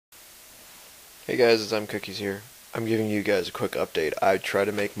Hey guys, it's imCookies here. I'm giving you guys a quick update. I tried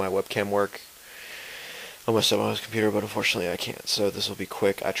to make my webcam work on my stepmom's computer, but unfortunately I can't. So this will be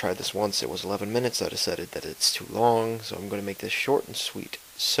quick. I tried this once. It was 11 minutes. I decided that it's too long, so I'm going to make this short and sweet.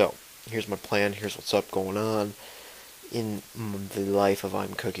 So, here's my plan. Here's what's up going on in the life of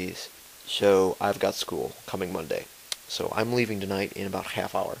imCookies. So, I've got school coming Monday. So, I'm leaving tonight in about a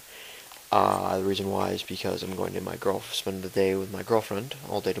half hour. The reason why is because I'm going to spend the day with my girlfriend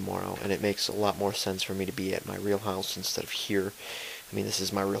all day tomorrow, and it makes a lot more sense for me to be at my real house instead of here. I mean, this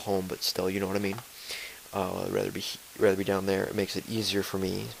is my real home, but still, you know what I mean. I'd rather be down there. It makes it easier for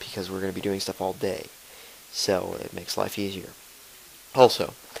me because we're going to be doing stuff all day, so it makes life easier.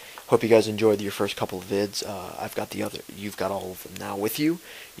 Also, hope you guys enjoyed your first couple of vids. You've got all of them now with you.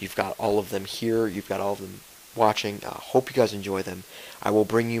 You've got all of them here. You've got all of them watching. Hope you guys enjoy them. I will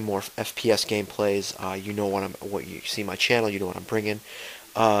bring you more FPS gameplays. You know what you see my channel. You know what I'm bringing.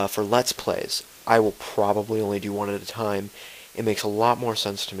 For Let's Plays, I will probably only do one at a time. It makes a lot more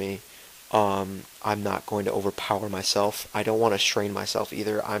sense to me. I'm not going to overpower myself. I don't want to strain myself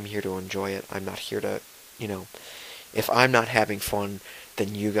either. I'm here to enjoy it. I'm not here to, if I'm not having fun,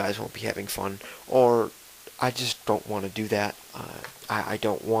 then you guys won't be having fun. Or I just don't want to do that. I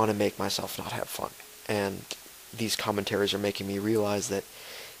don't want to make myself not have fun. And these commentaries are making me realize that,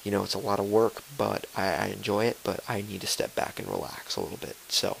 it's a lot of work, but I enjoy it, but I need to step back and relax a little bit.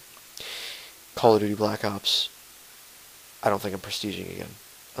 So, Call of Duty Black Ops, I don't think I'm prestiging again.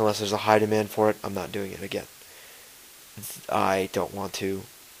 Unless there's a high demand for it, I'm not doing it again. I don't want to.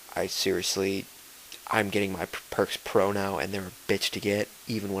 I'm getting my perks pro now, and they're a bitch to get,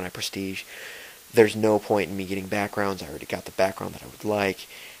 even when I prestige. There's no point in me getting backgrounds. I already got the background that I would like.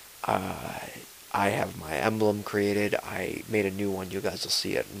 I have my emblem created. I made a new one. You guys will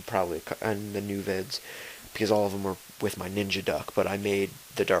see it in the new vids, because all of them were with my ninja duck. But I made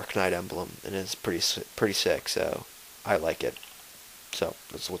the Dark Knight emblem, and it's pretty sick. So I like it. So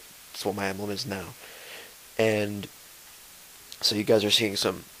that's what my emblem is now. And so you guys are seeing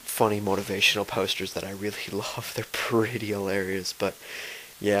some funny motivational posters that I really love. They're pretty hilarious. But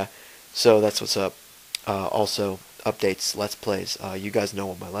yeah, so that's what's up. Also, updates, Let's Plays. You guys know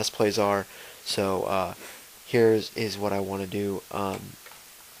what my Let's Plays are. So here's what I want to do.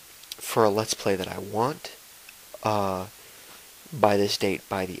 For a Let's Play that I want, by this date,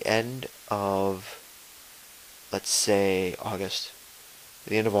 by the end of, let's say, August,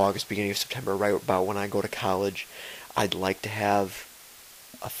 the end of August, beginning of September, right about when I go to college, I'd like to have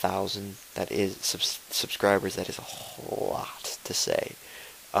 1,000, that is, subscribers. That is a whole lot to say.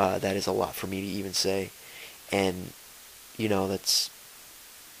 That is a lot for me to even say. And,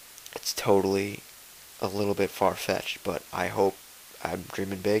 it's totally a little bit far-fetched, but I hope I'm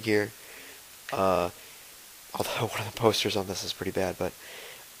dreaming big here. Although one of the posters on this is pretty bad, but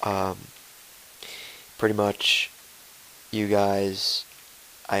pretty much, you guys,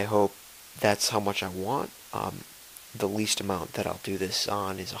 I hope that's how much I want. The least amount that I'll do this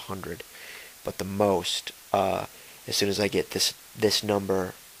on is 100, but the most, as soon as I get this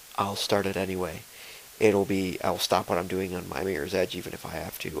number, I'll start it anyway. I'll stop what I'm doing on my Mirror's Edge, even if I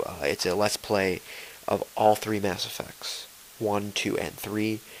have to. It's a Let's Play of all three Mass Effects, 1, 2, and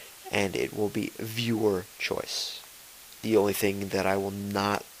 3, and it will be viewer choice. The only thing that I will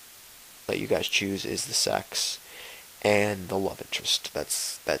not let you guys choose is the sex and the love interest.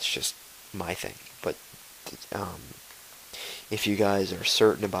 That's just my thing. But if you guys are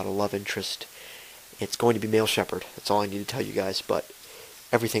certain about a love interest, it's going to be male shepherd. That's all I need to tell you guys. But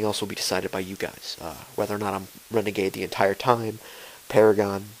everything else will be decided by you guys. Whether or not I'm renegade the entire time,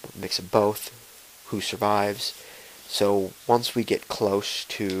 paragon, mix of both, who survives. So once we get close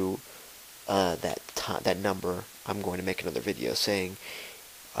to that number, I'm going to make another video saying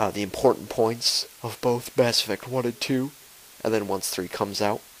the important points of both Mass Effect 1 and 2. And then once 3 comes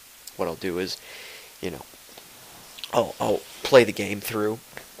out, what I'll do is, I'll play the game through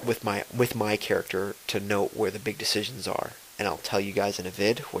with my character to note where the big decisions are, and I'll tell you guys in a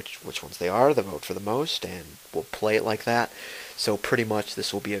vid which ones they are, the vote for the most, and we'll play it like that. So pretty much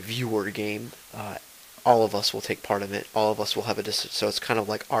this will be a viewer game. All of us will take part in it. All of us will have so it's kind of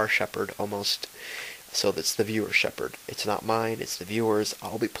like our shepherd almost. So that's the viewer shepherd. It's not mine, it's the viewers.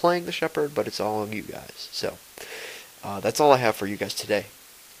 I'll be playing the shepherd, but it's all on you guys. So that's all I have for you guys today.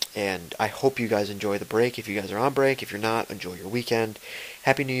 And I hope you guys enjoy the break. If you guys are on break, if you're not, enjoy your weekend.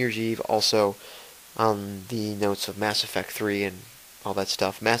 Happy New Year's Eve. Also, on the notes of Mass Effect 3 and all that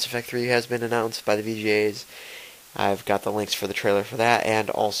stuff, Mass Effect 3 has been announced by the VGAs. I've got the links for the trailer for that, and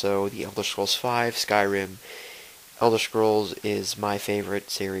also the Elder Scrolls V, Skyrim. Elder Scrolls is my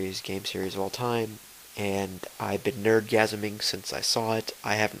favorite game series of all time. and I've been nerdgasming since I saw it.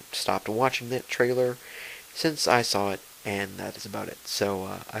 I haven't stopped watching that trailer since I saw it, and that is about it.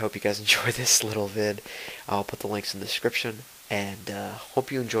 So I hope you guys enjoy this little vid. I'll put the links in the description, and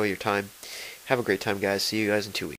hope you enjoy your time. Have a great time, guys. See you guys in 2 weeks.